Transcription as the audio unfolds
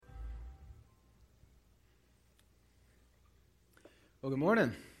Well, good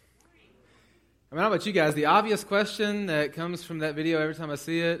morning. I don't know about you guys. The obvious question that comes from that video every time I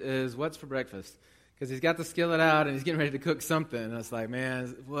see it is, what's for breakfast? Because he's got the skillet out and he's getting ready to cook something. And it's like,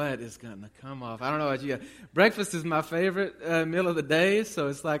 man, what is going to come off? I don't know about you guys. Breakfast is my favorite meal of the day, so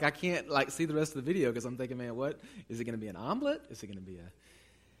it's like I can't see the rest of the video because I'm thinking, man, what? Is it going to be an omelet? Is it going to be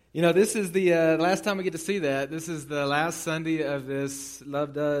a... this is the last time we get to see that. This is the last Sunday of this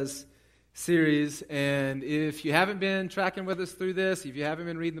Love Does series, and if you haven't been tracking with us through this, if you haven't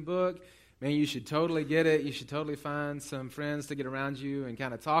been reading the book, man, you should totally get it. You should totally find some friends to get around you and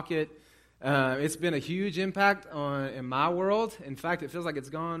kind of talk it. It's been a huge impact in my world. In fact, it feels like it's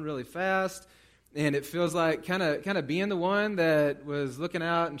gone really fast, and it feels like kind of being the one that was looking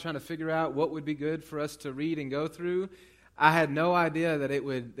out and trying to figure out what would be good for us to read and go through. I had no idea that it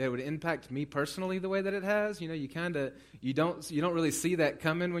would impact me personally the way that it has. You don't really see that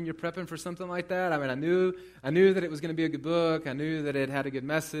coming when you're prepping for something like that. I mean, I knew that it was going to be a good book. I knew that it had a good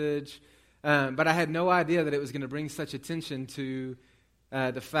message, but I had no idea that it was going to bring such attention to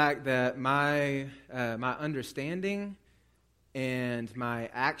the fact that my understanding and my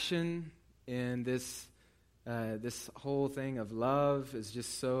action in this whole thing of love is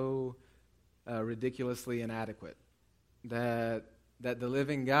just so ridiculously inadequate. That the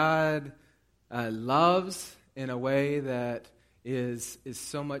living God loves in a way that is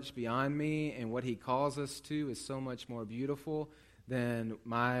so much beyond me, and what He calls us to is so much more beautiful than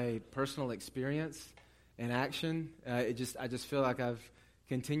my personal experience and action. I just feel like I've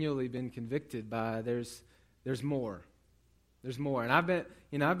continually been convicted by there's more. There's more. And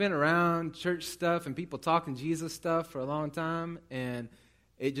I've been around church stuff and people talking Jesus stuff for a long time, and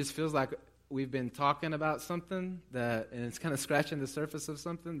it just feels like we've been talking about something and it's kind of scratching the surface of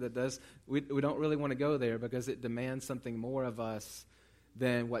something that we don't really want to go there because it demands something more of us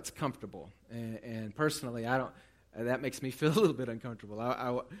than what's comfortable. And personally, that makes me feel a little bit uncomfortable.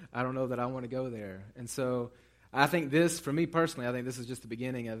 I don't know that I want to go there. And so I think for me personally, this is just the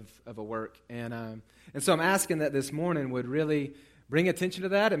beginning of a work. And so I'm asking that this morning would really bring attention to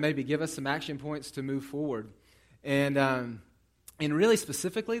that and maybe give us some action points to move forward. And really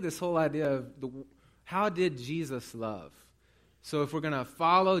specifically, this whole idea of how did Jesus love? So if we're going to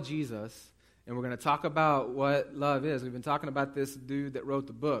follow Jesus and we're going to talk about what love is, we've been talking about this dude that wrote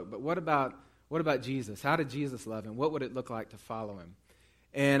the book, but what about Jesus? How did Jesus love, and what would it look like to follow Him?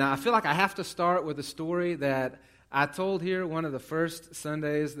 And I feel like I have to start with a story that I told here one of the first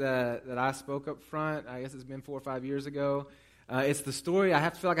Sundays that I spoke up front. I guess it's been 4 or 5 years ago. It's the story, I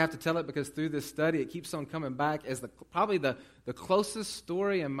feel like I have to tell it because through this study, it keeps on coming back as probably the closest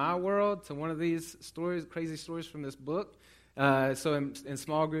story in my world to one of these stories, crazy stories from this book. So in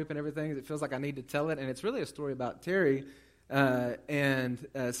small group and everything, it feels like I need to tell it. And it's really a story about Terry and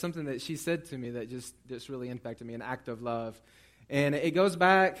something that she said to me that just really impacted me, an act of love. And it goes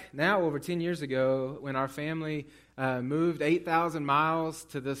back now over 10 years ago when our family moved 8,000 miles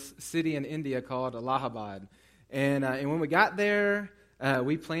to this city in India called Allahabad. And when we got there,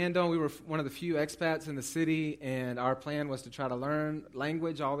 we were one of the few expats in the city, and our plan was to try to learn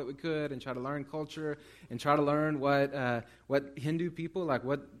language all that we could and try to learn culture and try to learn what Hindu people, like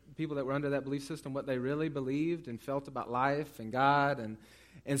what people that were under that belief system, what they really believed and felt about life and God.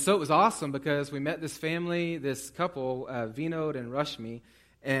 And so it was awesome because we met this family, this couple, Vinod and Rashmi,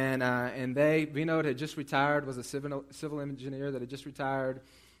 and Vinod had just retired, was a civil engineer that had just retired.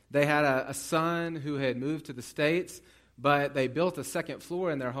 They had a son who had moved to the States, but they built a second floor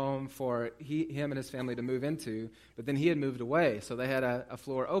in their home for him and his family to move into, but then he had moved away, so they had a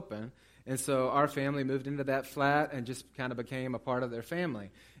floor open. And so our family moved into that flat and just kind of became a part of their family.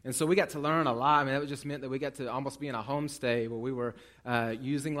 And so we got to learn a lot. I mean, that just meant that we got to almost be in a homestay where we were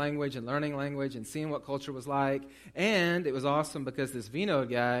using language and learning language and seeing what culture was like. And it was awesome because this Vinod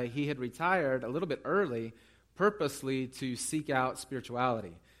guy, he had retired a little bit early purposely to seek out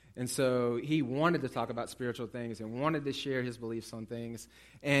spirituality. And so he wanted to talk about spiritual things and wanted to share his beliefs on things.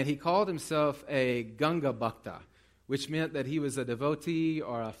 And he called himself a Ganga Bhakta, which meant that he was a devotee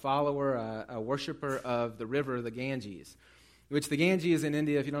or a follower, a worshiper of the river, the Ganges, which the Ganges in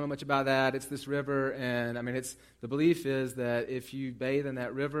India, if you don't know much about that, it's this river. And I mean, the belief is that if you bathe in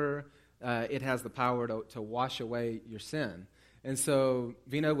that river, it has the power to wash away your sin. And so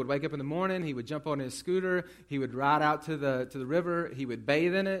Vinod would wake up in the morning, he would jump on his scooter, he would ride out to the river, he would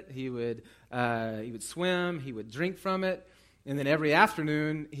bathe in it, he would swim, he would drink from it, and then every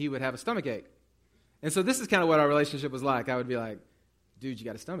afternoon he would have a stomachache. And so this is kind of what our relationship was like. I would be like, dude, you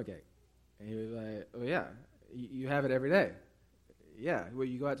got a stomachache? And he would be like, oh yeah, you have it every day. Yeah, well,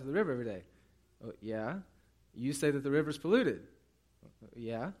 you go out to the river every day. Oh yeah. You say that the river's polluted.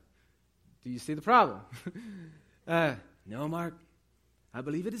 Yeah. Do you see the problem? No, Mark, I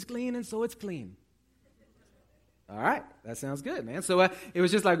believe it is clean, and so it's clean. All right, that sounds good, man. So it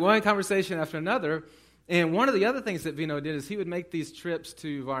was just like one conversation after another. And one of the other things that Vino did is he would make these trips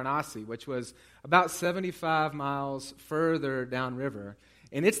to Varanasi, which was about 75 miles further downriver.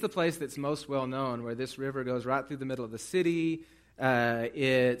 And it's the place that's most well known, where this river goes right through the middle of the city.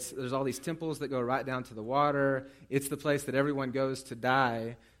 There's all these temples that go right down to the water. It's the place that everyone goes to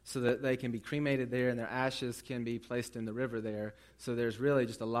die so that they can be cremated there and their ashes can be placed in the river there. So there's really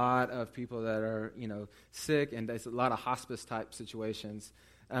just a lot of people that are, sick, and there's a lot of hospice-type situations.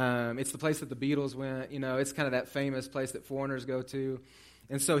 It's the place that the Beatles went. It's kind of that famous place that foreigners go to.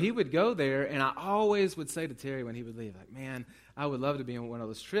 And so he would go there, and I always would say to Terry when he would leave, like, man, I would love to be on one of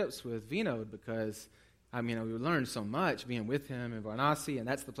those trips with Vinod because, we would learn so much being with him in Varanasi, and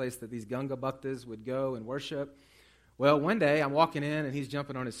that's the place that these Ganga Bhaktas would go and worship. Well, one day I'm walking in, and he's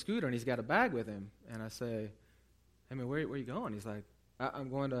jumping on his scooter, and he's got a bag with him. And I say, hey, man, where are you going? He's like, I'm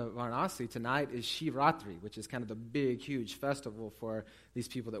going to Varanasi. Tonight is Shivratri, which is kind of the big, huge festival for these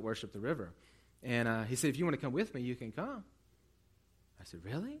people that worship the river. And he said, if you want to come with me, you can come. I said,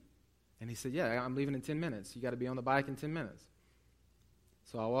 really? And he said, yeah, I'm leaving in 10 minutes. You got to be on the bike in 10 minutes.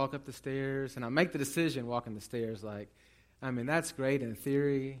 So I walk up the stairs, and I make the decision walking the stairs like, that's great in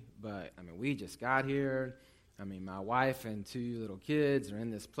theory, but, we just got here. My wife and 2 little kids are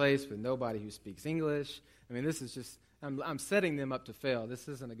in this place with nobody who speaks English. This is just, I'm setting them up to fail. This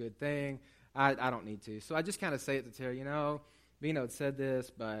isn't a good thing. I don't need to. So I just kind of say it to Terry, Vinod said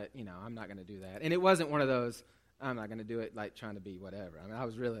this, but, I'm not going to do that. And it wasn't one of those, I'm not going to do it like trying to be whatever. I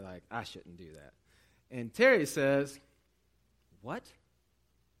was really like, I shouldn't do that. And Terry says, what?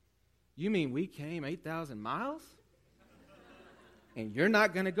 You mean we came 8,000 miles? And you're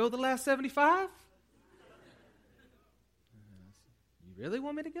not going to go the last 75? You really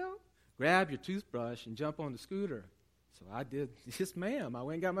want me to go? Grab your toothbrush and jump on the scooter. So I did. Yes, ma'am. I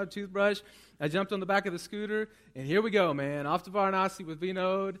went and got my toothbrush. I jumped on the back of the scooter, and here we go, man. Off to Varanasi with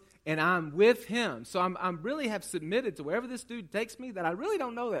Vinod, and I'm with him. So I'm really have submitted to wherever this dude takes me that I really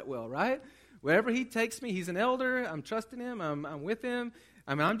don't know that well, right? Wherever he takes me, he's an elder. I'm trusting him. I'm with him.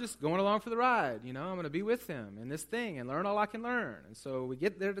 I'm just going along for the ride. I'm going to be with him in this thing and learn all I can learn. And so we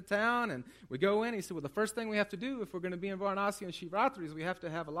get there to town, and we go in. He said, well, the first thing we have to do if we're going to be in Varanasi on Shivratri is we have to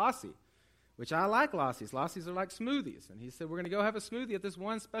have a lassi, which I like lassis. Lassis are like smoothies. And he said, we're going to go have a smoothie at this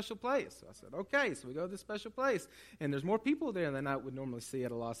one special place. So I said, okay. So we go to this special place. And there's more people there than I would normally see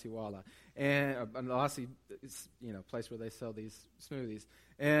at a lassi wala. And a lassi place where they sell these smoothies.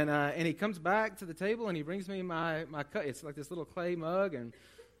 And he comes back to the table, and he brings me my cup. It's like this little clay mug, and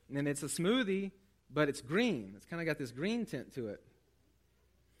it's a smoothie, but it's green. It's kind of got this green tint to it.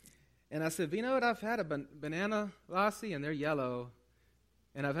 And I said, Vinod, I've had a banana lassi, and they're yellow.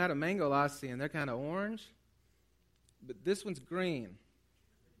 And I've had a mango lassi, and they're kind of orange. But this one's green.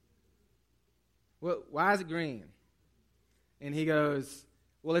 Well, why is it green? And he goes,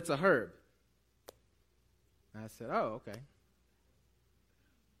 well, it's a herb. And I said, oh, okay.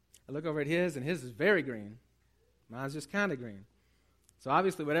 I look over at his, and his is very green. Mine's just kind of green. So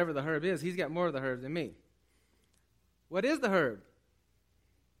obviously, whatever the herb is, he's got more of the herb than me. What is the herb?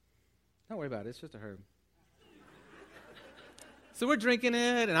 Don't worry about it. It's just a herb. So we're drinking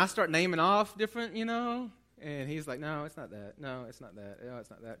it, and I start naming off different, and he's like, no, it's not that. No, it's not that. No, it's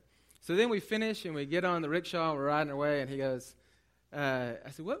not that. So then we finish, and we get on the rickshaw, and we're riding our way, and he goes, I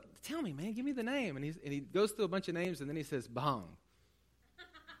said, what? Tell me, man. Give me the name. And he goes through a bunch of names, and then he says, Bhang.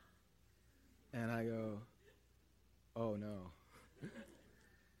 And I go, oh, no.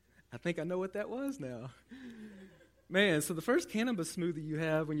 I think I know what that was now. Man, so the first cannabis smoothie you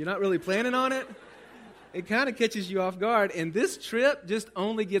have when you're not really planning on it, it kind of catches you off guard. And this trip just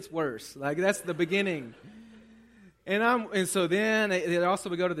only gets worse. Like, that's the beginning. And so then they also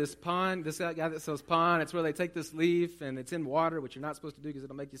would go to this pond, this guy that sells pond. It's where they take this leaf, and it's in water, which you're not supposed to do because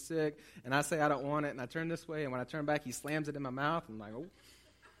it'll make you sick. And I say I don't want it, and I turn this way. And when I turn back, he slams it in my mouth. I'm like, oh.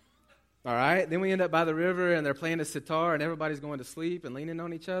 All right, then we end up by the river, and they're playing a sitar, and everybody's going to sleep and leaning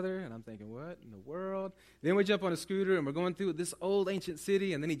on each other, and I'm thinking, what in the world? Then we jump on a scooter, and we're going through this old ancient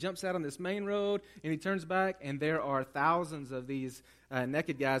city, and then he jumps out on this main road, and he turns back, and there are thousands of these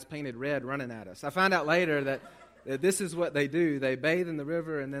naked guys painted red running at us. I find out later that this is what they do. They bathe in the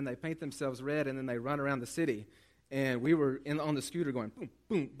river, and then they paint themselves red, and then they run around the city. And we were on the scooter going boom,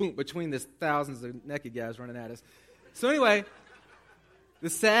 boom, boom, between these thousands of naked guys running at us. So anyway, the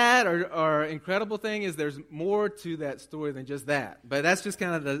sad or incredible thing is there's more to that story than just that. But that's just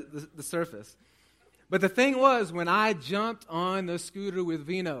kind of the surface. But the thing was, when I jumped on the scooter with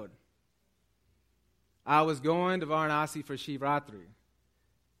Vinod, I was going to Varanasi for Shivratri.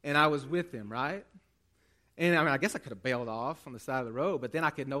 And I was with him, right? And I mean, I guess I could have bailed off on the side of the road, but then I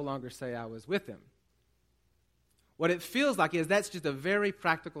could no longer say I was with him. What it feels like is that's just a very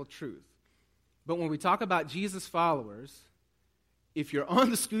practical truth. But when we talk about Jesus followers, if you're on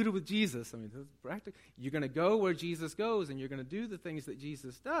the scooter with Jesus, I mean, this is practical, you're going to go where Jesus goes, and you're going to do the things that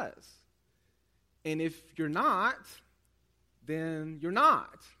Jesus does. And if you're not, then you're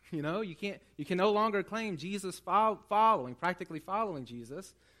not. You know, you can no longer claim Jesus practically following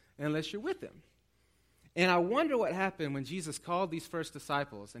Jesus, unless you're with him. And I wonder what happened when Jesus called these first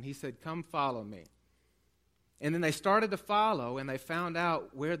disciples, and he said, "Come follow me." And then they started to follow, and they found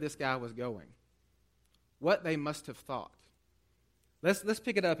out where this guy was going, what they must have thought. Let's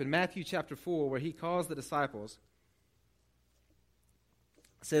pick it up in Matthew chapter 4, where he calls the disciples.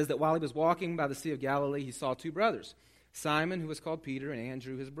 It says that while he was walking by the Sea of Galilee, he saw two brothers, Simon, who was called Peter, and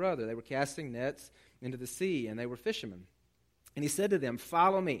Andrew, his brother. They were casting nets into the sea, and they were fishermen. And he said to them,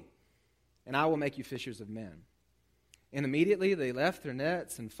 "Follow me, and I will make you fishers of men." And immediately they left their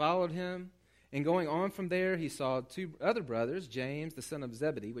nets and followed him. And going on from there, he saw two other brothers, James, the son of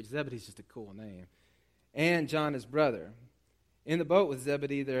Zebedee, which Zebedee is just a cool name, and John, his brother, in the boat with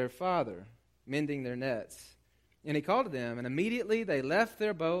Zebedee, their father, mending their nets. And he called to them, and immediately they left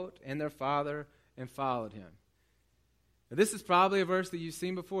their boat and their father and followed him. Now, this is probably a verse that you've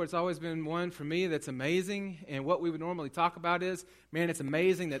seen before. It's always been one for me that's amazing. And what we would normally talk about is, man, it's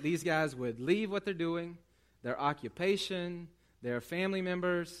amazing that these guys would leave what they're doing, their occupation, their family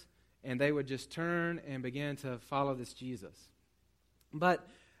members, and they would just turn and begin to follow this Jesus. But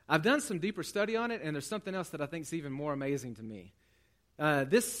I've done some deeper study on it, and there's something else that I think is even more amazing to me. In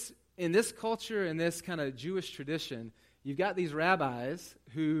this culture, in this kind of Jewish tradition, you've got these rabbis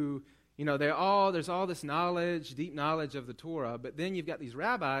who, you know, there's all this knowledge, deep knowledge of the Torah, but then you've got these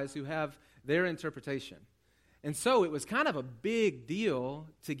rabbis who have their interpretation. And so it was kind of a big deal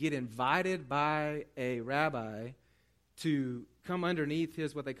to get invited by a rabbi to come underneath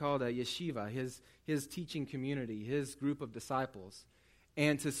his, what they called a yeshiva, his teaching community, his group of disciples,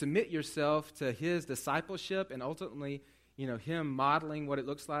 and to submit yourself to his discipleship and ultimately, you know, him modeling what it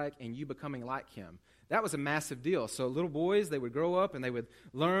looks like and you becoming like him. That was a massive deal. So little boys, they would grow up and they would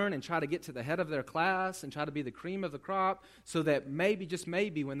learn and try to get to the head of their class and try to be the cream of the crop so that maybe, just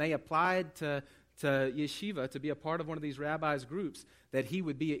maybe, when they applied to yeshiva to be a part of one of these rabbis' groups, that he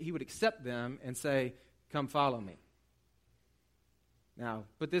would accept them and say, "Come follow me." Now,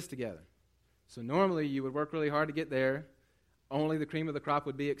 put this together. So normally you would work really hard to get there. Only the cream of the crop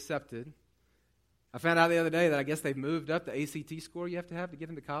would be accepted. I found out the other day that I guess they've moved up the ACT score you have to get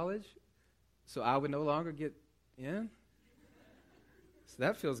into college. So I would no longer get in. So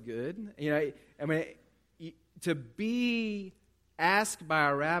that feels good. You know, I mean, to be asked by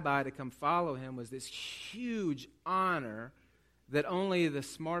a rabbi to come follow him was this huge honor that only the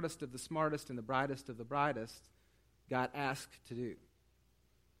smartest of the smartest and the brightest of the brightest got asked to do.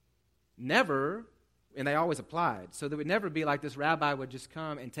 Never, and they always applied, so there would never be like this rabbi would just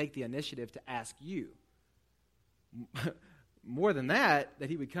come and take the initiative to ask you. More than that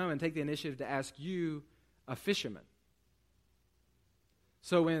he would come and take the initiative to ask you, a fisherman.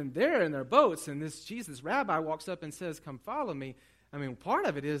 So when they're in their boats and this Jesus rabbi walks up and says, "Come follow me," I mean, part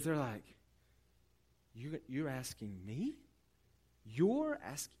of it is they're like, you're asking me? You're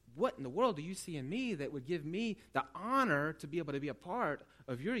asking, what in the world do you see in me that would give me the honor to be able to be a part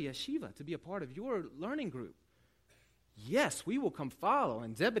of your yeshiva, to be a part of your learning group? Yes, we will come follow.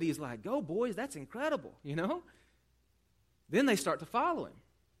 And Zebedee's like, "Go, boys, that's incredible," you know? Then they start to follow him.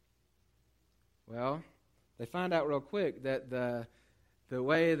 Well, they find out real quick that the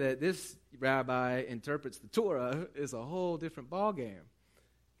way that this rabbi interprets the Torah is a whole different ballgame.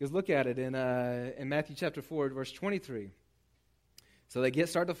 Because look at it in Matthew chapter 4, verse 23. So they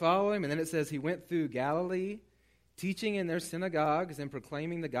start to follow him, and then it says, "He went through Galilee, teaching in their synagogues and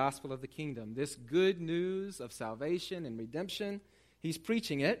proclaiming the gospel of the kingdom." This good news of salvation and redemption, he's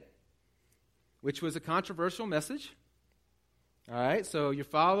preaching it, which was a controversial message. All right, so you're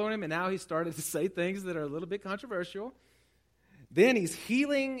following him, and now he's started to say things that are a little bit controversial. Then he's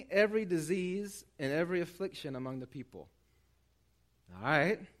healing every disease and every affliction among the people. All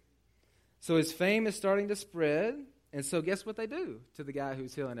right, so his fame is starting to spread. And so guess what they do to the guy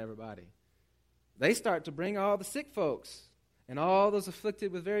who's healing everybody? They start to bring all the sick folks and all those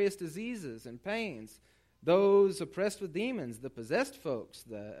afflicted with various diseases and pains, those oppressed with demons, the possessed folks,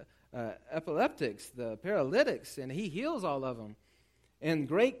 the epileptics, the paralytics, and he heals all of them. And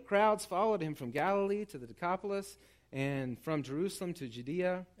great crowds followed him from Galilee to the Decapolis, and from Jerusalem to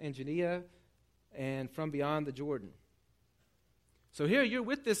Judea, and from beyond the Jordan. So here you're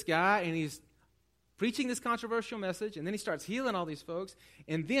with this guy, and he's preaching this controversial message, and then he starts healing all these folks,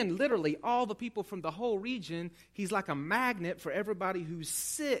 and then literally all the people from the whole region, he's like a magnet for everybody who's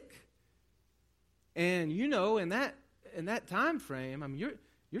sick. And you know, in that time frame, I mean,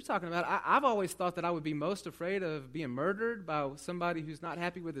 you're talking about, I've always thought that I would be most afraid of being murdered by somebody who's not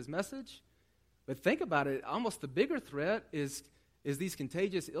happy with his message. But think about it, almost the bigger threat is these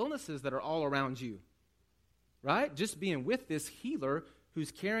contagious illnesses that are all around you, right? Just being with this healer who's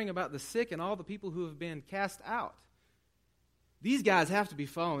caring about the sick and all the people who have been cast out. These guys have to be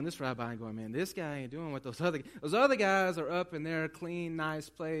following this rabbi and going, man, this guy ain't doing what those other guys are up in their clean, nice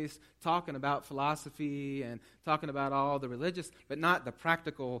place talking about philosophy and talking about all the religious, but not the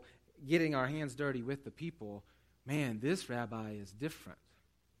practical, getting our hands dirty with the people. Man, this rabbi is different,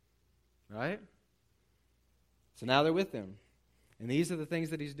 right? So now they're with him, and these are the things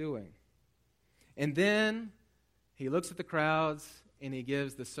that he's doing. And then he looks at the crowds, and he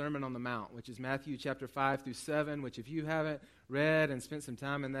gives the Sermon on the Mount, which is Matthew chapter 5 through 7, which if you haven't read and spent some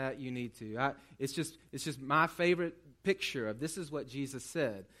time in that, you need to. It's just my favorite picture of this is what Jesus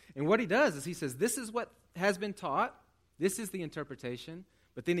said. And what he does is he says, this is what has been taught, this is the interpretation,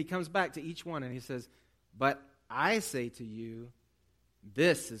 but then he comes back to each one and he says, but I say to you,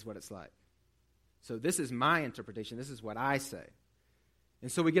 this is what it's like. So this is my interpretation. This is what I say.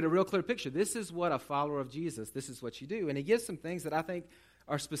 And so we get a real clear picture. This is what a follower of Jesus, this is what you do. And he gives some things that I think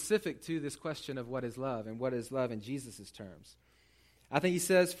are specific to this question of what is love and what is love in Jesus' terms. I think he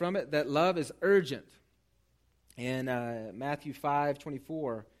says from it that love is urgent. In Matthew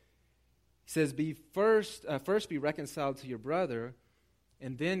 5:24, he says, first be reconciled to your brother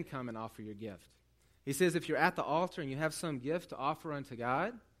and then come and offer your gift. He says if you're at the altar and you have some gift to offer unto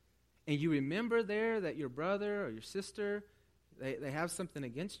God, and you remember there that your brother or your sister, they have something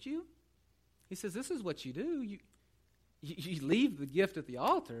against you, he says this is what you do. You leave the gift at the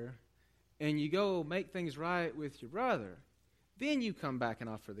altar, and you go make things right with your brother. Then you come back and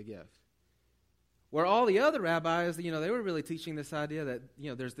offer the gift. Where all the other rabbis, they were really teaching this idea that,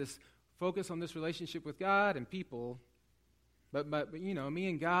 there's this focus on this relationship with God and people, but me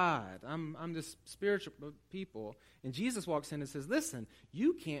and God, I'm this spiritual people. And Jesus walks in and says, listen,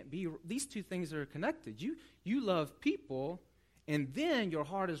 you can't be, these two things are connected. You love people, and then your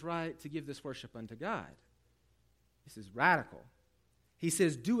heart is right to give this worship unto God. This is radical. He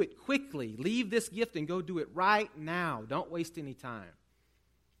says, do it quickly. Leave this gift and go do it right now. Don't waste any time.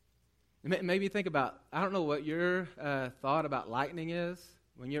 Maybe think about, I don't know what your thought about lightning is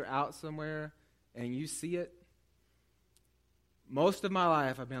when you're out somewhere and you see it. Most of my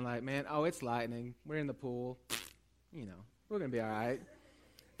life I've been like, man, it's lightning. We're in the pool. We're going to be all right.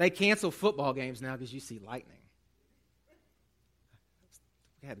 They cancel football games now because you see lightning.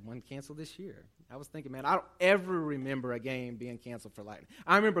 We had one canceled this year. I was thinking, man, I don't ever remember a game being canceled for lightning.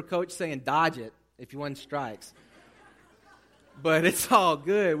 I remember Coach saying, dodge it if you want strikes. But it's all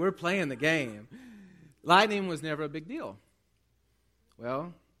good. We're playing the game. Lightning was never a big deal.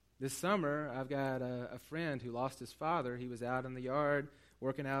 Well, this summer, I've got a friend who lost his father. He was out in the yard,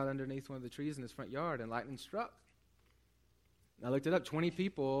 working out underneath one of the trees in his front yard, and lightning struck. I looked it up. 20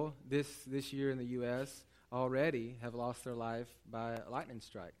 people this year in the U.S. already have lost their life by a lightning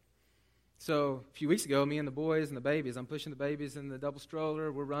strike. So a few weeks ago, me and the boys and the babies, I'm pushing the babies in the double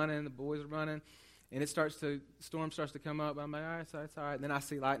stroller. We're running. The boys are running. And storm starts to come up. I'm like, all right, it's all right. And then I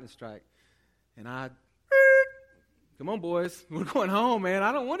see lightning strike. And come on, boys. We're going home, man.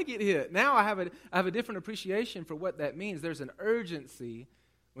 I don't want to get hit. Now I have a different appreciation for what that means. There's an urgency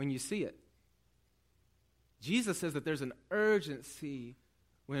when you see it. Jesus says that there's an urgency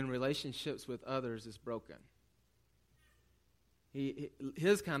when relationships with others is broken.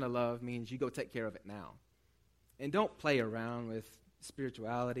 His kind of love means you go take care of it now. And don't play around with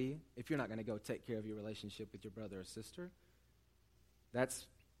spirituality if you're not going to go take care of your relationship with your brother or sister. That's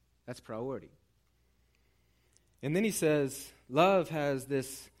priority. And then he says, love has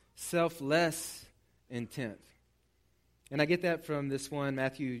this selfless intent. And I get that from this one,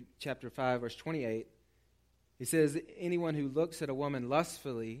 Matthew chapter 5, verse 28. He says, anyone who looks at a woman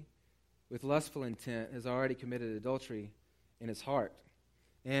lustfully, with lustful intent, has already committed adultery in his heart.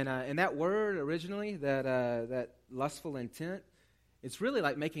 And that word originally, that lustful intent, it's really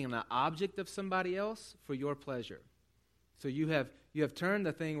like making an object of somebody else for your pleasure. So you have turned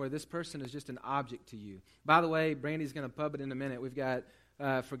the thing where this person is just an object to you. By the way, Brandy's going to pub it in a minute. We've got,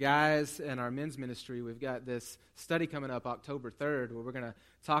 for guys in our men's ministry, we've got this study coming up October 3rd where we're going to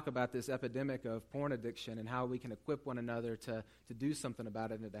talk about this epidemic of porn addiction and how we can equip one another to do something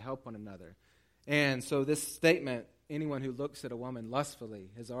about it and to help one another. And so this statement, anyone who looks at a woman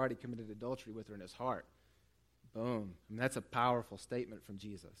lustfully has already committed adultery with her in his heart. Boom. I mean, that's a powerful statement from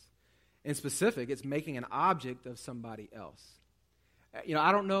Jesus. In specific, it's making an object of somebody else.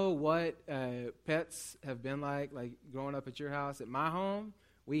 I don't know what pets have been like growing up at your house. At my home,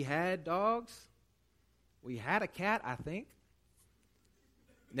 we had dogs. We had a cat, I think.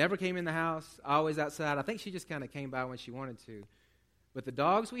 Never came in the house, always outside. I think she just kind of came by when she wanted to. But the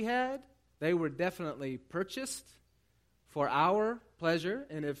dogs we had, they were definitely purchased for our pleasure,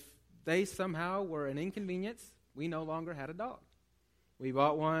 and if they somehow were an inconvenience, we no longer had a dog. We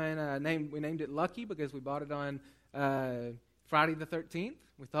bought one, we named it Lucky because we bought it on Friday the 13th.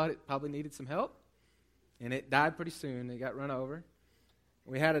 We thought it probably needed some help, and it died pretty soon. It got run over.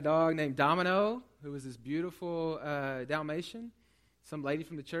 We had a dog named Domino, who was this beautiful Dalmatian. Some lady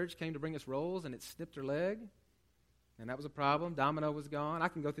from the church came to bring us rolls, and it snipped her leg, and that was a problem. Domino was gone. I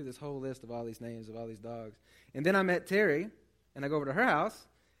can go through this whole list of all these names of all these dogs. And then I met Terry, and I go over to her house,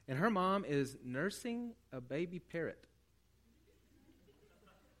 and her mom is nursing a baby parrot.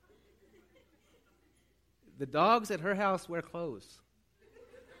 The dogs at her house wear clothes.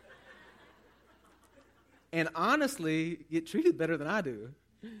 And honestly, get treated better than I do.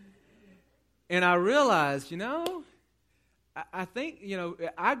 And I realized, I think,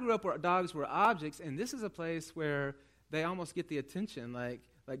 I grew up where dogs were objects, and this is a place where they almost get the attention, like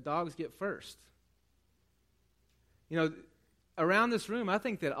dogs get first. Around this room, I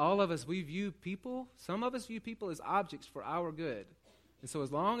think that all of us, some of us view people as objects for our good. And so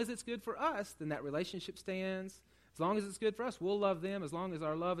as long as it's good for us, then that relationship stands. As long as it's good for us, we'll love them as long as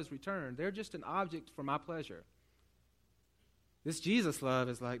our love is returned. They're just an object for my pleasure. This Jesus love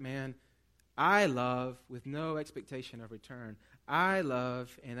is like, man, I love with no expectation of return. I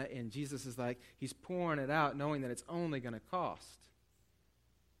love, and Jesus is like, he's pouring it out knowing that it's only going to cost.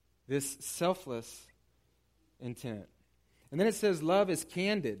 This selfless intent. And then it says love is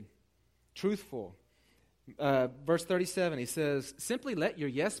candid, truthful. Verse 37, he says, simply let your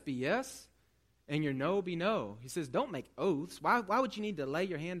yes be yes and your no be no. He says, don't make oaths. Why would you need to lay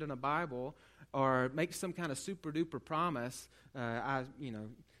your hand on a Bible or make some kind of super-duper promise,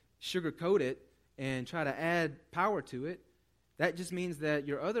 sugarcoat it and try to add power to it? That just means that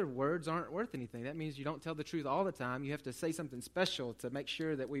your other words aren't worth anything. That means you don't tell the truth all the time. You have to say something special to make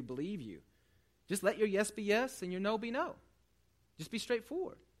sure that we believe you. Just let your yes be yes and your no be no. Just be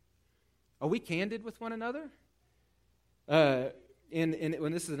straightforward. Are we candid with one another?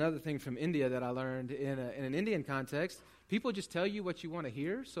 When this is another thing from India that I learned in an Indian context, people just tell you what you want to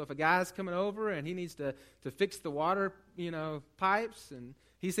hear. So if a guy's coming over and he needs to fix the water, pipes, and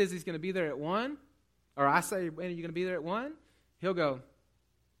he says he's going to be there at 1, or I say, when are you going to be there at 1? He'll go,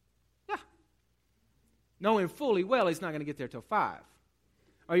 yeah. Knowing fully well he's not going to get there till 5.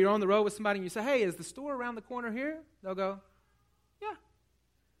 Or you're on the road with somebody and you say, hey, is the store around the corner here? They'll go, yeah.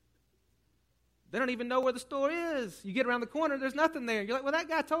 They don't even know where the store is. You get around the corner, there's nothing there. You're like, well, that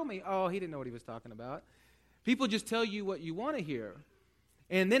guy told me. Oh, he didn't know what he was talking about. People just tell you what you want to hear.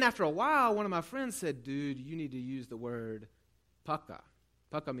 And then after a while, one of my friends said, dude, you need to use the word paka.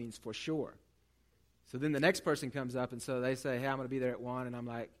 Paka means for sure. So then the next person comes up, and so they say, hey, I'm going to be there at 1. And I'm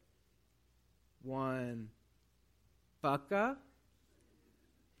like, 1 paka?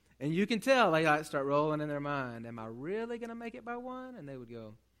 And you can tell they start rolling in their mind, am I really going to make it by 1? And they would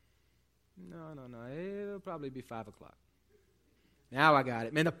go, no, it'll probably be 5 o'clock. Now I got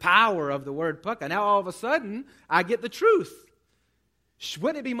it. Man, the power of the word paka. Now all of a sudden, I get the truth.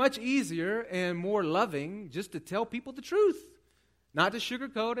 Wouldn't it be much easier and more loving just to tell people the truth? Not to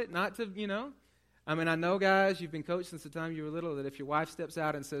sugarcoat it, not to, I know, guys, you've been coached since the time you were little that if your wife steps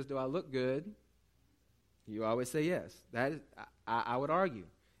out and says, do I look good? You always say yes. That is, I would argue.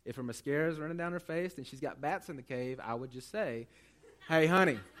 If her mascara is running down her face and she's got bats in the cave, I would just say, hey,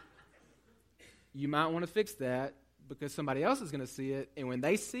 honey, you might want to fix that because somebody else is going to see it. And when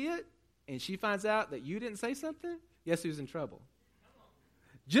they see it and she finds out that you didn't say something, guess who's in trouble?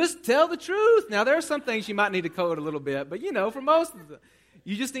 Just tell the truth. Now, there are some things you might need to code a little bit, but for most of them,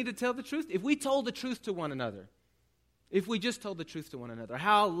 you just need to tell the truth. If we told the truth to one another, if we just told the truth to one another,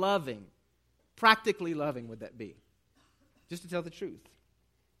 how loving, practically loving would that be? Just to tell the truth.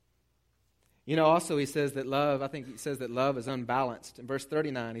 Also he says that love is unbalanced. In verse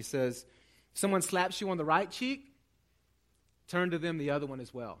 39, he says, if someone slaps you on the right cheek, turn to them the other one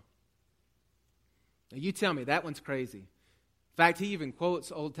as well. Now you tell me, that one's crazy. In fact, he even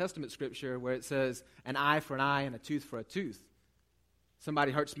quotes Old Testament scripture where it says, an eye for an eye and a tooth for a tooth.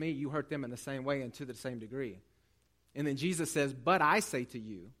 Somebody hurts me, you hurt them in the same way and to the same degree. And then Jesus says, but I say to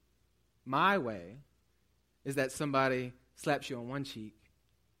you, my way is that somebody slaps you on one cheek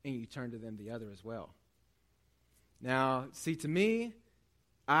and you turn to them the other as well. Now, see, to me,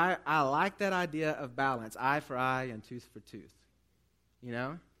 I like that idea of balance, eye for eye and tooth for tooth,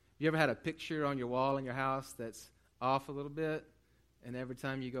 You ever had a picture on your wall in your house that's off a little bit, and every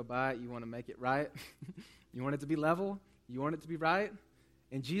time you go by it, you want to make it right? You want it to be level? You want it to be right?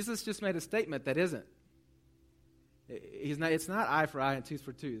 And Jesus just made a statement that isn't. It's not eye for eye and tooth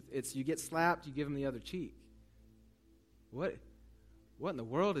for tooth. It's you get slapped, you give him the other cheek. What in the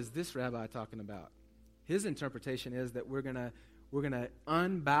world is this rabbi talking about? His interpretation is that we're gonna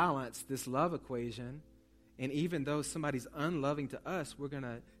unbalance this love equation, and even though somebody's unloving to us, we're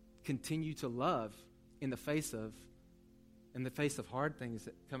gonna continue to love in the face of hard things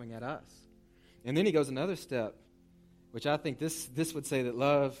coming at us. And then he goes another step, which I think this would say that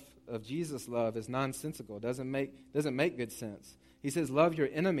love of Jesus' love is nonsensical, doesn't make good sense. He says, love your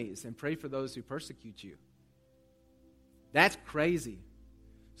enemies and pray for those who persecute you. That's crazy.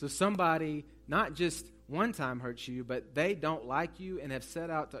 So somebody not just one time hurts you, but they don't like you and have set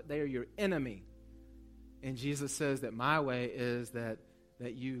out they are your enemy. And Jesus says that my way is that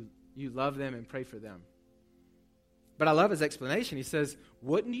you love them and pray for them. But I love his explanation. He says,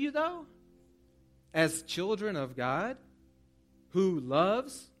 wouldn't you though? As children of God, who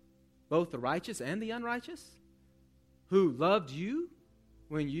loves both the righteous and the unrighteous, who loved you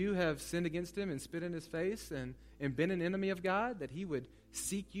when you have sinned against him and spit in his face and been an enemy of God, that he would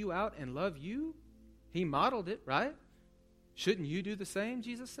seek you out and love you? He modeled it, right? Shouldn't you do the same,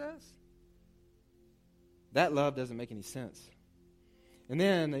 Jesus says? That love doesn't make any sense. And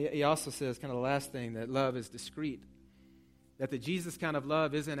then he also says, kind of the last thing, that love is discreet. That the Jesus kind of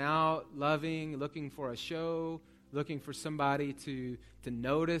love isn't out loving, looking for a show, looking for somebody to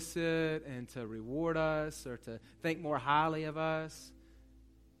notice it and to reward us or to think more highly of us.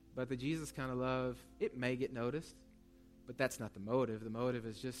 But the Jesus kind of love, it may get noticed, but that's not the motive. The motive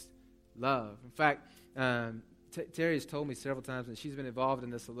is just love. In fact, Terry's told me several times, and she's been involved in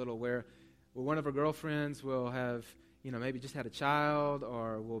this a little, where one of her girlfriends will have, maybe just had a child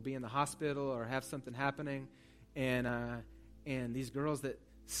or will be in the hospital or have something happening, and these girls that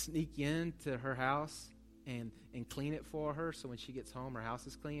sneak into her house and clean it for her, so when she gets home, her house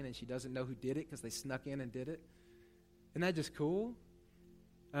is clean, and she doesn't know who did it because they snuck in and did it. Isn't that just cool?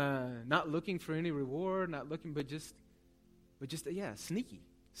 Not looking for any reward, not looking, but just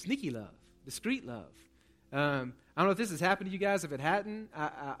sneaky love, discreet love. I don't know if this has happened to you guys. If it hadn't,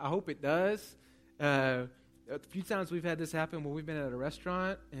 I hope it does. A few times we've had this happen when we've been at a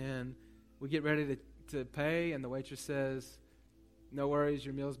restaurant and we get ready to pay, and the waitress says, "No worries,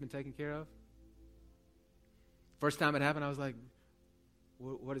 your meal's been taken care of." First time it happened, I was like,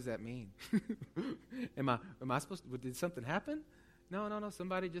 what does that mean? Am I supposed to, did something happen? No.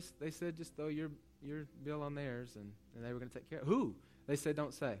 They said just throw your bill on theirs, and they were going to take care of it. Who? They said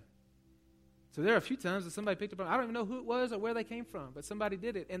don't say. So there are a few times that somebody picked up, I don't even know who it was or where they came from, but somebody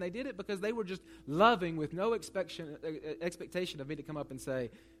did it, and they did it because they were just loving with no expectation of me to come up and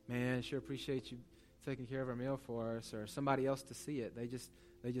say, "Man, sure appreciate you taking care of our meal for us," or somebody else to see it. They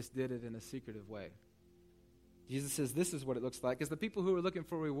just did it in a secretive way. Jesus says this is what it looks like. Because the people who are looking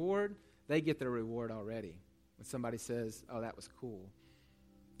for reward, they get their reward already. When somebody says, "Oh, that was cool."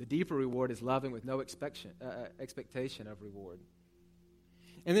 The deeper reward is loving with no expectation of reward.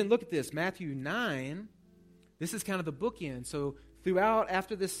 And then look at this, Matthew 9. This is kind of the bookend. So throughout,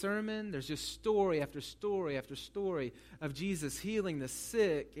 after this sermon, there's just story after story after story of Jesus healing the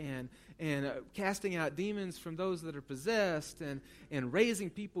sick and casting out demons from those that are possessed and raising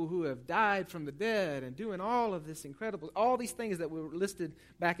people who have died from the dead and doing all of this incredible, all these things that were listed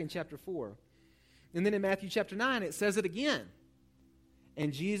back in chapter 4. And then in Matthew chapter 9, it says it again.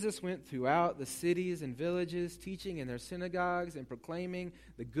 And Jesus went throughout the cities and villages, teaching in their synagogues and proclaiming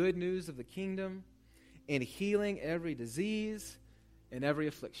the good news of the kingdom and healing every disease and every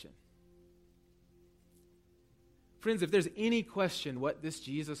affliction. Friends, if there's any question what this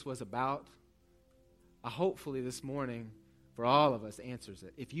Jesus was about, hopefully this morning, for all of us, answers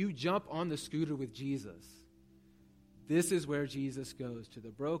it. If you jump on the scooter with Jesus, this is where Jesus goes, to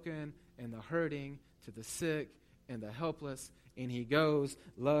the broken and the hurting, to the sick and the helpless, and he goes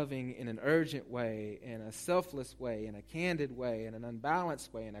loving in an urgent way, in a selfless way, in a candid way, in an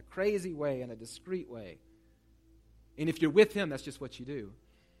unbalanced way, in a crazy way, in a discreet way. And if you're with him, that's just what you do.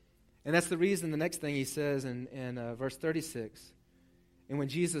 And that's the reason the next thing he says in verse 36, and when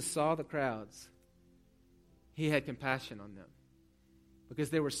Jesus saw the crowds, he had compassion on them, because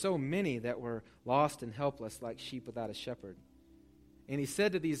there were so many that were lost and helpless like sheep without a shepherd. And he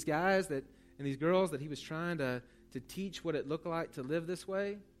said to these guys and these girls that he was trying to teach what it looked like to live this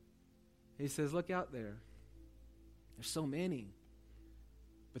way, he says, look out there. There's so many,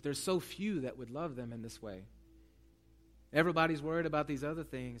 but there's so few that would love them in this way. Everybody's worried about these other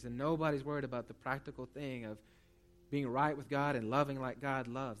things, and nobody's worried about the practical thing of being right with God and loving like God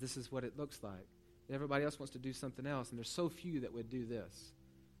loves. This is what it looks like. Everybody else wants to do something else, and there's so few that would do this.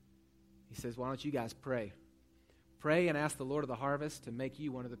 He says, why don't you guys pray? Pray and ask the Lord of the harvest to make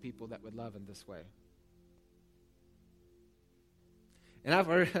you one of the people that would love in this way. And I've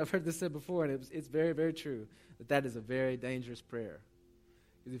heard this said before, and it's very, very true, that is a very dangerous prayer.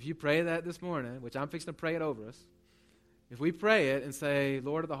 Because if you pray that this morning, which I'm fixing to pray it over us, if we pray it and say,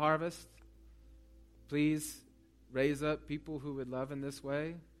 Lord of the harvest, please raise up people who would love in this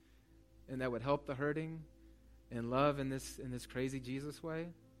way and that would help the hurting and love in this crazy Jesus way,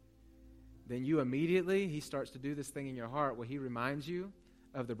 then you immediately, he starts to do this thing in your heart where he reminds you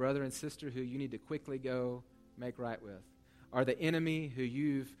of the brother and sister who you need to quickly go make right with, or the enemy who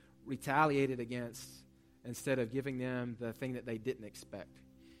you've retaliated against instead of giving them the thing that they didn't expect.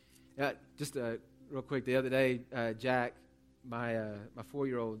 Just real quick, the other day, Jack, my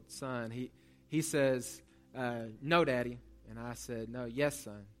 4-year-old son, he says, no, Daddy. And I said, no, yes,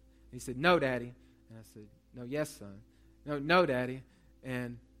 son. And he said, no, Daddy. And I said, no, yes, son. No, Daddy.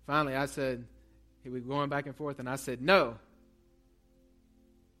 And finally I said, he was going back and forth, and I said, no.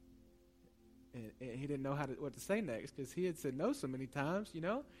 And he didn't know what to say next because he had said no so many times, you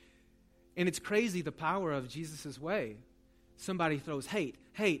know. And it's crazy the power of Jesus' way. Somebody throws hate.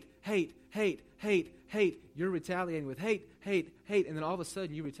 You're retaliating with hate. And then all of a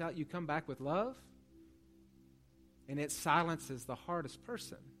sudden you come back with love. And it silences the hardest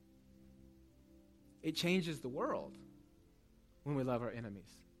person. It changes the world when we love our enemies.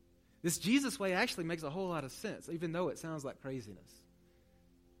 This Jesus way actually makes a whole lot of sense, even though it sounds like craziness.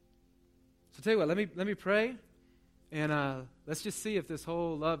 So tell you what, let me pray, and let's just see if this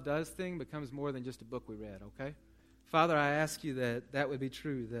whole love does thing becomes more than just a book we read, okay? Father, I ask you that would be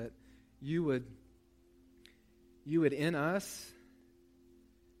true, that you would in us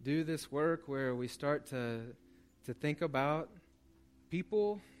do this work where we start to think about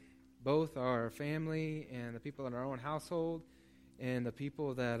people, both our family and the people in our own household and the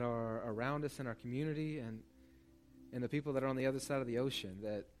people that are around us in our community and the people that are on the other side of the ocean,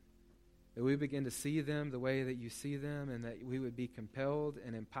 that we begin to see them the way that you see them, and that we would be compelled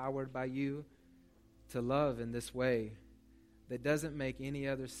and empowered by you to love in this way that doesn't make any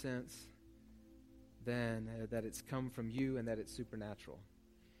other sense than that it's come from you and that it's supernatural.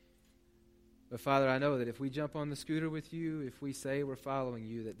 But Father, I know that if we jump on the scooter with you, if we say we're following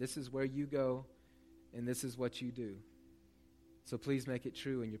you, that this is where you go and this is what you do. So please make it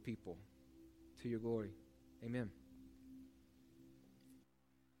true in your people, to your glory. Amen.